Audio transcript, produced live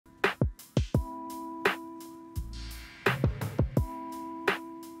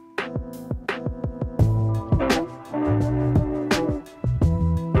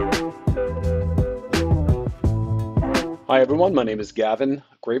Hi, everyone. My name is Gavin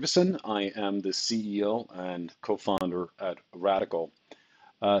Gravison. I am the CEO and co-founder at Radical.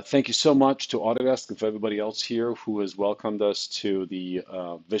 Thank you so much to Autodesk and for everybody else here who has welcomed us to the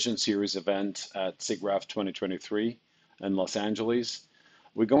Vision Series event at SIGGRAPH 2023 in Los Angeles.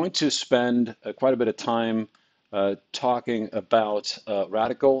 We're going to spend quite a bit of time talking about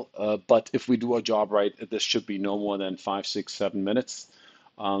Radical, but if we do our job right, this should be no more than 5, 6, 7 minutes.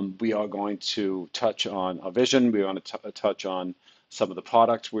 We are going to touch on our vision. We're going to touch on some of the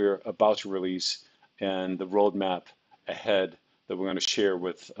products we're about to release and the roadmap ahead that we're going to share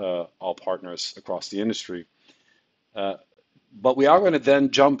with all partners across the industry. But we are going to then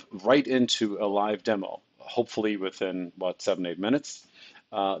jump right into a live demo, hopefully within about 7, 8 minutes.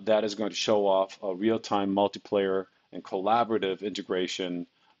 That is going to show off a real-time multiplayer and collaborative integration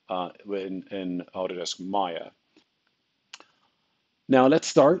in Autodesk Maya. Now let's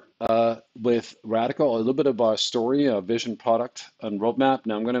start with Radical, a little bit of our story, our vision, product, and roadmap.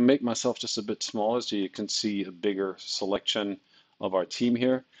 Now I'm going to make myself just a bit smaller so you can see a bigger selection of our team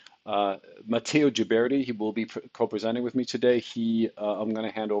here. Matteo Ghiberti, he will be co-presenting with me today. I'm going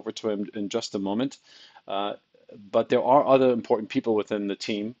to hand over to him in just a moment. But there are other important people within the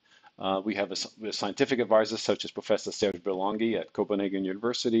team. We have scientific advisors such as Professor Serge Berlanghi at Copenhagen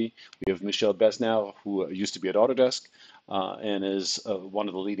University. We have Michel Besnau, who used to be at Autodesk and is one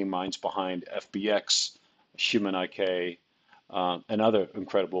of the leading minds behind FBX, HumanIK, and other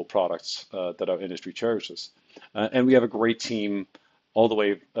incredible products that our industry cherishes. And we have a great team all the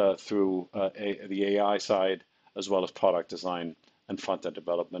way through the AI side, as well as product design and front-end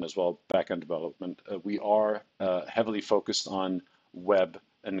development, as well as back-end development. We are heavily focused on web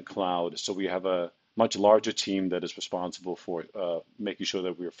and cloud, so we have a much larger team that is responsible for making sure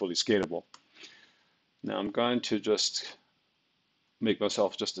that we are fully scalable. Now I'm going to just make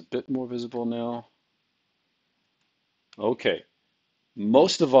myself just a bit more visible now. Okay.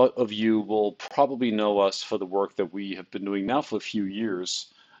 Most of you will probably know us for the work that we have been doing now for a few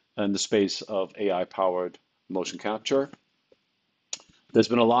years in the space of AI-powered motion capture. There's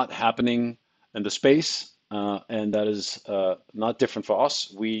been a lot happening in the space, and that is not different for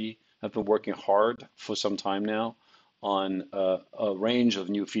us. We have been working hard for some time now on a range of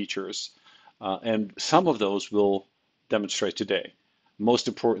new features, and some of those we'll demonstrate today. Most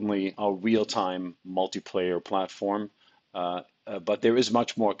importantly, our real-time multiplayer platform. But there is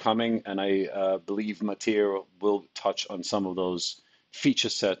much more coming, and I believe Matteo will touch on some of those feature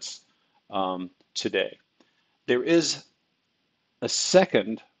sets today. There is a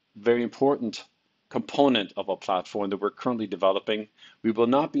second very important component of our platform that we're currently developing. We will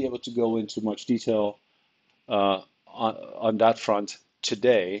not be able to go into much detail on that front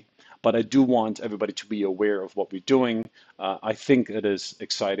today, but I do want everybody to be aware of what we're doing. I think it is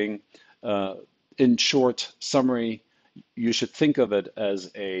exciting. In short summary, you should think of it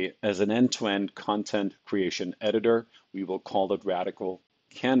as an end-to-end content creation editor. We will call it Radical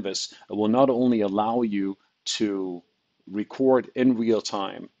Canvas. It will not only allow you to record in real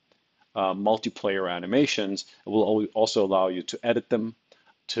time multiplayer animations, it will also allow you to edit them,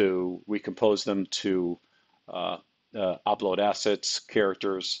 to recompose them, to upload assets,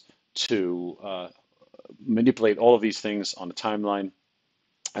 characters, to manipulate all of these things on a timeline,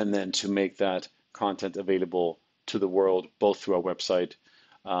 and then to make that content available to the world, both through our website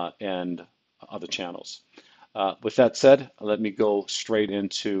and other channels. With that said, let me go straight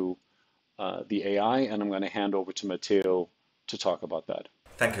into the AI, and I'm going to hand over to Matteo to talk about that.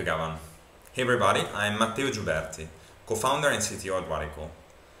 Thank you, Gavin. Hey everybody, I'm Matteo Ghiberti, co-founder and CTO at Radical.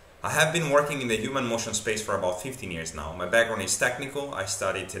 I have been working in the human motion space for about 15 years now. My background is technical. I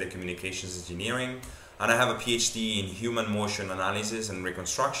studied telecommunications engineering, and I have a PhD in human motion analysis and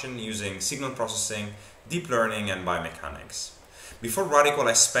reconstruction using signal processing, deep learning, and biomechanics. Before Radical,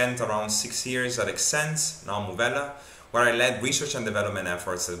 I spent around 6 years at Exsense, now Movella, where I led research and development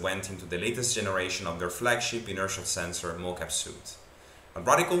efforts that went into the latest generation of their flagship inertial sensor mocap suite. At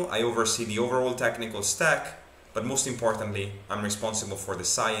Radical, I oversee the overall technical stack, but most importantly, I'm responsible for the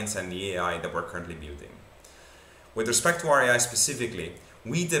science and the AI that we're currently building. With respect to our AI specifically,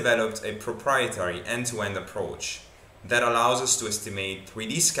 we developed a proprietary end-to-end approach that allows us to estimate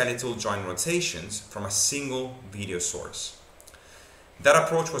 3D skeletal joint rotations from a single video source. That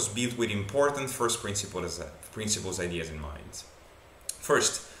approach was built with important first principles ideas in mind.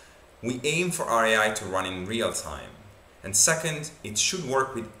 First, we aim for our AI to run in real time. And second, it should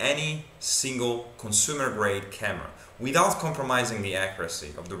work with any single consumer-grade camera without compromising the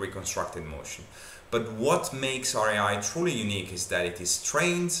accuracy of the reconstructed motion. But what makes our AI truly unique is that it is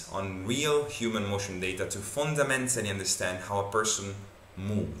trained on real human motion data to fundamentally understand how a person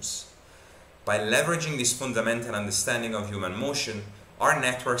moves. By leveraging this fundamental understanding of human motion, our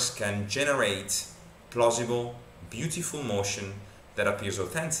networks can generate plausible, beautiful motion that appears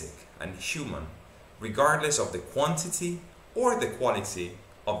authentic and human, regardless of the quantity or the quality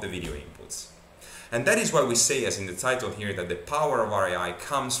of the video inputs. And that is why we say, as in the title here, that the power of our AI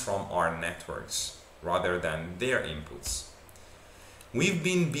comes from our networks rather than their inputs. We've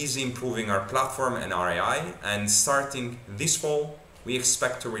been busy improving our platform and our AI, and starting this fall, we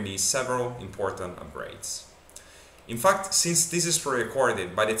expect to release several important upgrades. In fact, since this is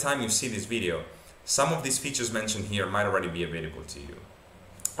pre-recorded, by the time you see this video, some of these features mentioned here might already be available to you.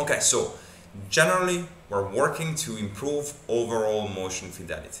 Okay, so generally, we're working to improve overall motion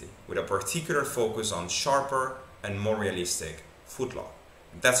fidelity with a particular focus on sharper and more realistic footlock.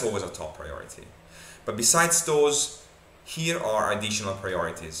 That's always a top priority. But besides those, here are additional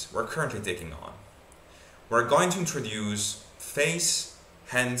priorities we're currently taking on. We're going to introduce face,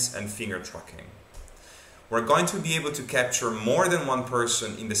 hands, and finger tracking. We're going to be able to capture more than one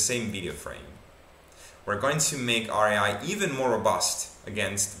person in the same video frame. We're going to make our AI even more robust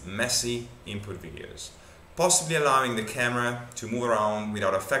against messy input videos, possibly allowing the camera to move around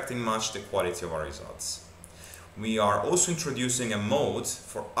without affecting much the quality of our results. We are also introducing a mode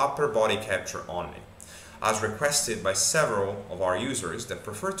for upper body capture only, as requested by several of our users that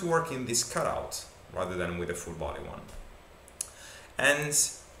prefer to work in this cutout rather than with a full body one. And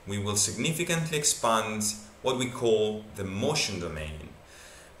we will significantly expand what we call the motion domain.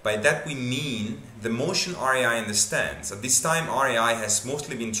 By that we mean the motion our AI understands. At this time, our AI has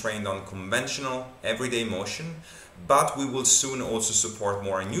mostly been trained on conventional everyday motion, but we will soon also support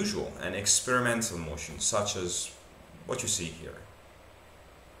more unusual and experimental motion, such as what you see here.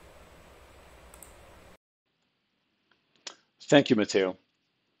 Thank you, Matteo.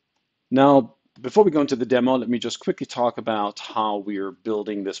 Now, before we go into the demo, let me just quickly talk about how we are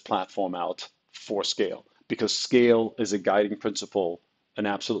building this platform out for scale, because scale is a guiding principle in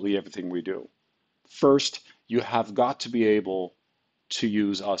absolutely everything we do. First, you have got to be able to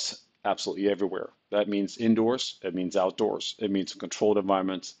use us absolutely everywhere. That means indoors, it means outdoors, it means in controlled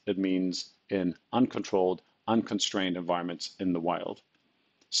environments, it means in uncontrolled, unconstrained environments in the wild.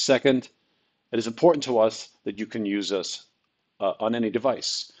 Second, it is important to us that you can use us on any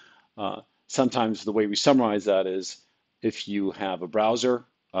device. Sometimes the way we summarize that is if you have a browser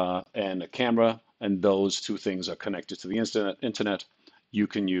and a camera and those two things are connected to the internet, you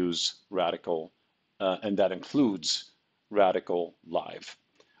can use Radical, and that includes Radical Live.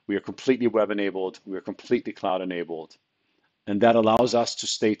 We are completely web enabled, we are completely cloud enabled, and that allows us to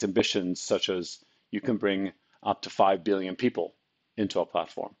state ambitions such as you can bring up to 5 billion people into our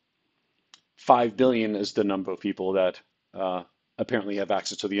platform. 5 billion is the number of people that apparently have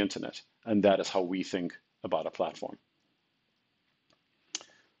access to the internet, and that is how we think about a platform.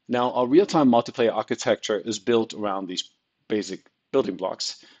 Now, our real-time multiplayer architecture is built around these basic building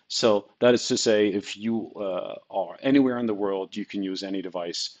blocks. So that is to say, if you are anywhere in the world, you can use any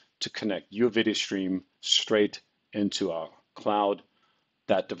device to connect your video stream straight into our cloud.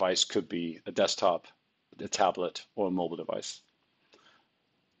 That device could be a desktop, a tablet, or a mobile device.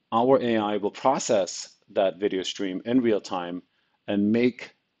 Our AI will process that video stream in real time and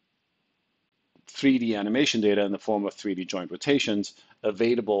make 3D animation data in the form of 3D joint rotations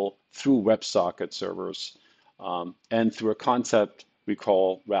available through WebSocket servers and through a concept we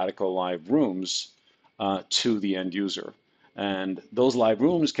call Radical Live Rooms to the end user. And those live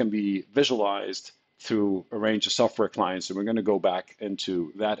rooms can be visualized through a range of software clients, and we're going to go back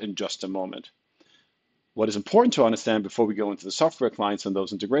into that in just a moment. What is important to understand before we go into the software clients and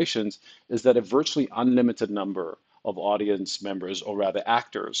those integrations is that a virtually unlimited number of audience members, or rather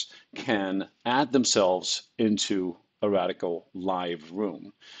actors, can add themselves into a Radical Live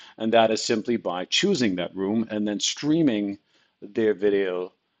room. And that is simply by choosing that room and then streaming their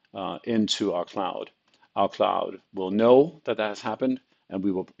video into our cloud. Our cloud will know that that has happened, and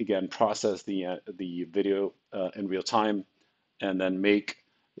we will again process the video in real time and then make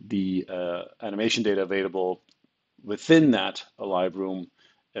the animation data available within that live room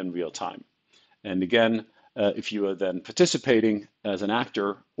in real time. And again, if you are then participating as an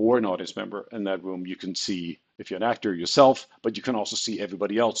actor or an audience member in that room, you can see, if you're an actor yourself, but you can also see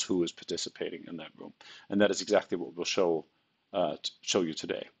everybody else who is participating in that room. And that is exactly what we'll show you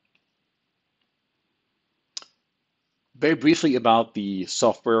today. Very briefly about the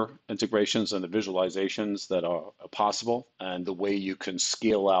software integrations and the visualizations that are possible and the way you can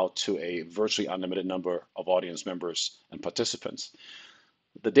scale out to a virtually unlimited number of audience members and participants.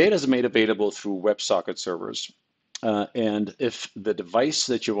 The data is made available through WebSocket servers. And if the device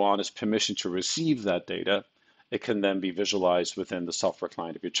that you're on is permissioned to receive that data, it can then be visualized within the software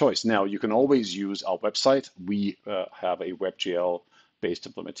client of your choice. Now, you can always use our website. We have a WebGL-based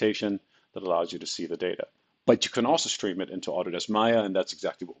implementation that allows you to see the data. But you can also stream it into Autodesk Maya, and that's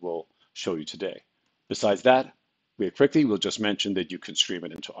exactly what we'll show you today. Besides that, very quickly, we'll just mention that you can stream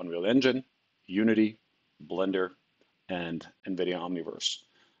it into Unreal Engine, Unity, Blender, and NVIDIA Omniverse.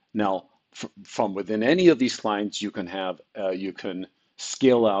 Now, from within any of these clients, you can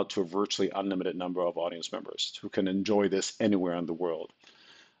scale out to a virtually unlimited number of audience members who can enjoy this anywhere in the world,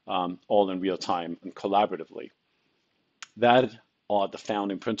 all in real time and collaboratively. That are the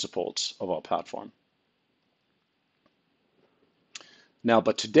founding principles of our platform. Now,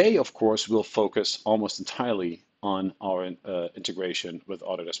 but today, of course, we'll focus almost entirely on our integration with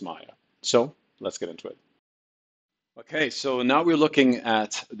Autodesk Maya. So let's get into it. Okay, so now we're looking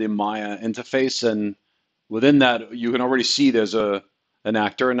at the Maya interface, and within that, you can already see there's an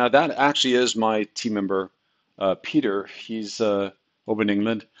actor. Now that actually is my team member, Peter. He's over in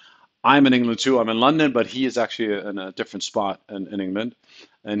England. I'm in England too. I'm in London, but he is actually in a different spot in England,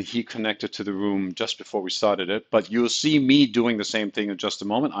 and he connected to the room just before we started it. But you'll see me doing the same thing in just a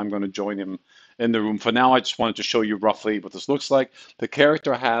moment. I'm going to join him in the room. For now, I just wanted to show you roughly what this looks like. The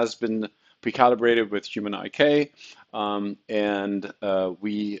character has been pre-calibrated with HumanIK, and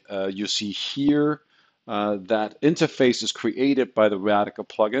you see here that interface is created by the Radical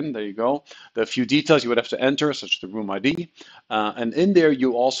plugin. There you go. There are a few details you would have to enter, such as the room ID. And in there,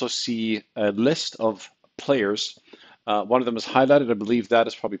 you also see a list of players. One of them is highlighted. I believe that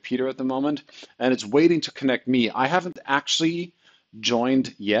is probably Peter at the moment. And it's waiting to connect me. I haven't actually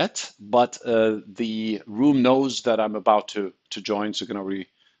joined yet, but the room knows that I'm about to join, so you can already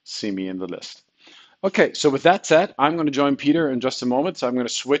see me in the list. Okay, so with that said, I'm going to join Peter in just a moment. So I'm going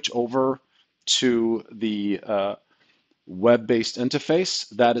to switch over to the web-based interface.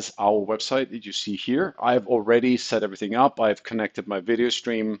 That is our website that you see here. I've already set everything up. I've connected my video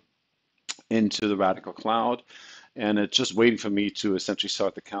stream into the Radical Cloud, and it's just waiting for me to essentially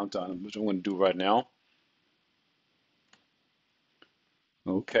start the countdown, which I'm going to do right now.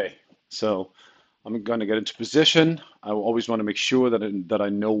 Okay, so I'm going to get into position. I always want to make sure that I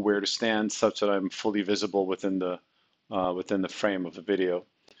know where to stand, such that I'm fully visible within the frame of the video.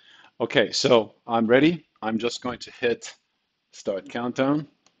 Okay, so I'm ready. I'm just going to hit start countdown.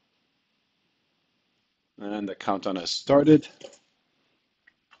 And the countdown has started.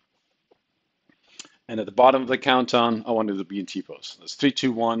 And at the bottom of the countdown, I want it to be in T-pose. That's 3,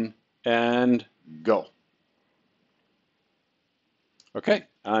 2, 1, and go. Okay,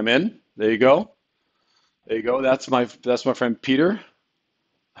 I'm in. There you go. There you go. That's my friend Peter.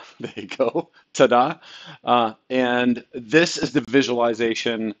 There you go. Ta-da. And this is the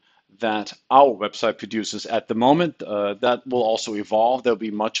visualization that our website produces at the moment. That will also evolve. There'll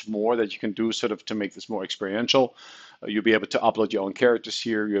be much more that you can do sort of to make this more experiential. You'll be able to upload your own characters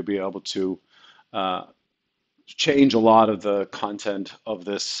here. You'll be able to change a lot of the content of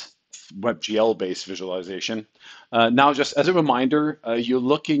this WebGL-based visualization. Now, just as a reminder, you're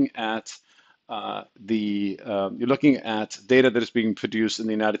looking at data that is being produced in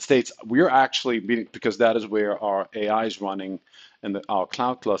the United States. We're actually, because that is where our AI is running in our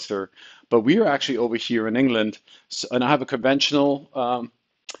cloud cluster, but we are actually over here in England. So, and I have a conventional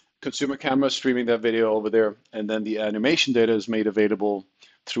consumer camera streaming that video over there, and then the animation data is made available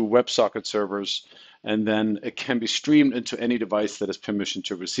through WebSocket servers, and then it can be streamed into any device that has permission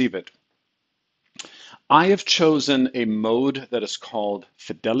to receive it. I have chosen a mode that is called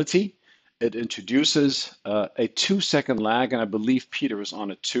Fidelity. It introduces a 2-second lag, and I believe Peter is on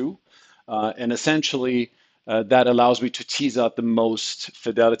it too. And essentially, that allows me to tease out the most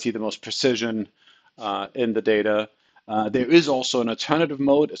fidelity, the most precision in the data. There is also an alternative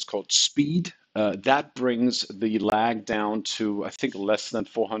mode. It's called Speed. That brings the lag down to, I think, less than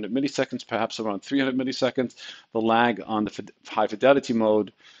 400 milliseconds, perhaps around 300 milliseconds. The lag on the high fidelity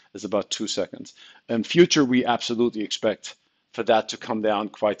mode is about 2 seconds. In future, we absolutely expect for that to come down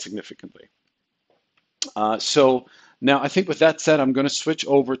quite significantly. So now I think with that said, I'm going to switch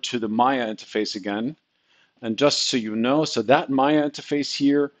over to the Maya interface again. And just so you know, so that Maya interface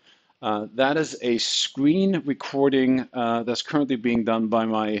here, that is a screen recording that's currently being done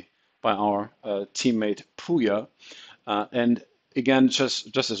by our teammate Puya. And again,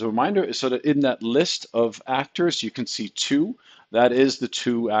 just as a reminder, so that in that list of actors, you can see 2. That is the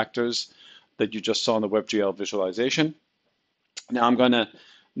 2 actors that you just saw in the WebGL visualization. Now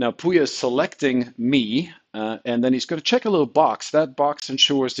now Puya is selecting me, and then he's going to check a little box. That box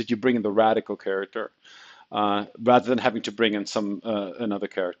ensures that you bring in the Radical character rather than having to bring in another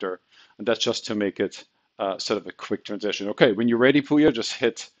character. And that's just to make it sort of a quick transition. Okay, when you're ready, Puya, just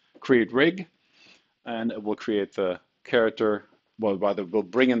hit Create Rig. and it will create the character. Well, rather, we'll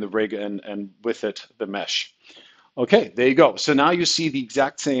bring in the rig and with it the mesh. Okay, there you go. So now you see the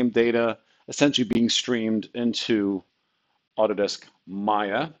exact same data essentially being streamed into Autodesk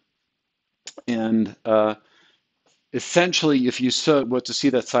Maya. And essentially, if you were to see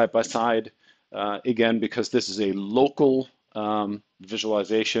that side by side, again, because this is a local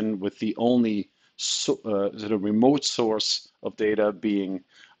visualization with the only sort of remote source of data being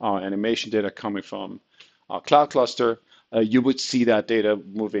our animation data coming from our cloud cluster, you would see that data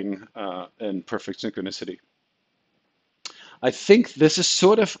moving in perfect synchronicity. I think this is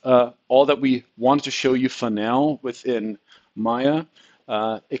sort of all that we wanted to show you for now within Maya,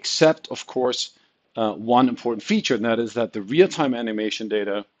 except, of course, one important feature, and that is that the real-time animation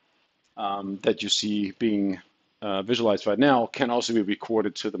data that you see being visualized right now can also be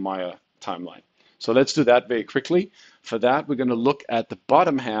recorded to the Maya timeline. So let's do that very quickly. For that, we're going to look at the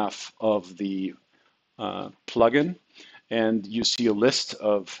bottom half of the plugin, and you see a list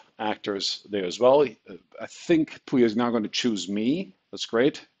of actors there as well. I think Puya is now going to choose me. That's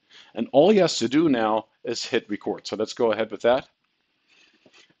great. And all he has to do now is hit record. So let's go ahead with that.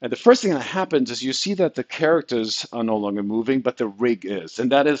 And the first thing that happens is you see that the characters are no longer moving, but the rig is.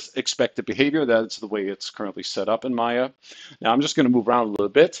 And that is expected behavior. That's the way it's currently set up in Maya. Now I'm just going to move around a little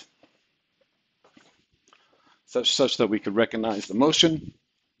bit, such that we could recognize the motion.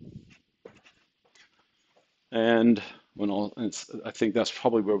 And I think that's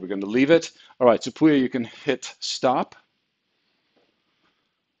probably where we're going to leave it. All right, so Puya, you can hit stop.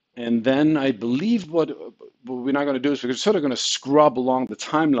 And then I believe what we're not going to do is we're sort of going to scrub along the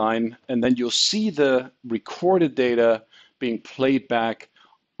timeline, and then you'll see the recorded data being played back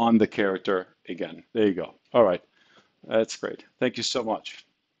on the character again. There you go. All right, that's great. Thank you so much.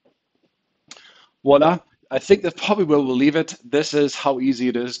 Voila. I think that's probably where we'll leave it. This is how easy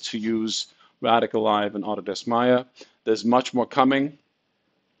it is to use Radical Live and Autodesk Maya. There's much more coming.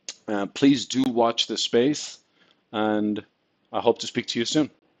 Please do watch this space, and I hope to speak to you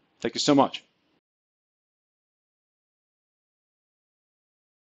soon. Thank you so much.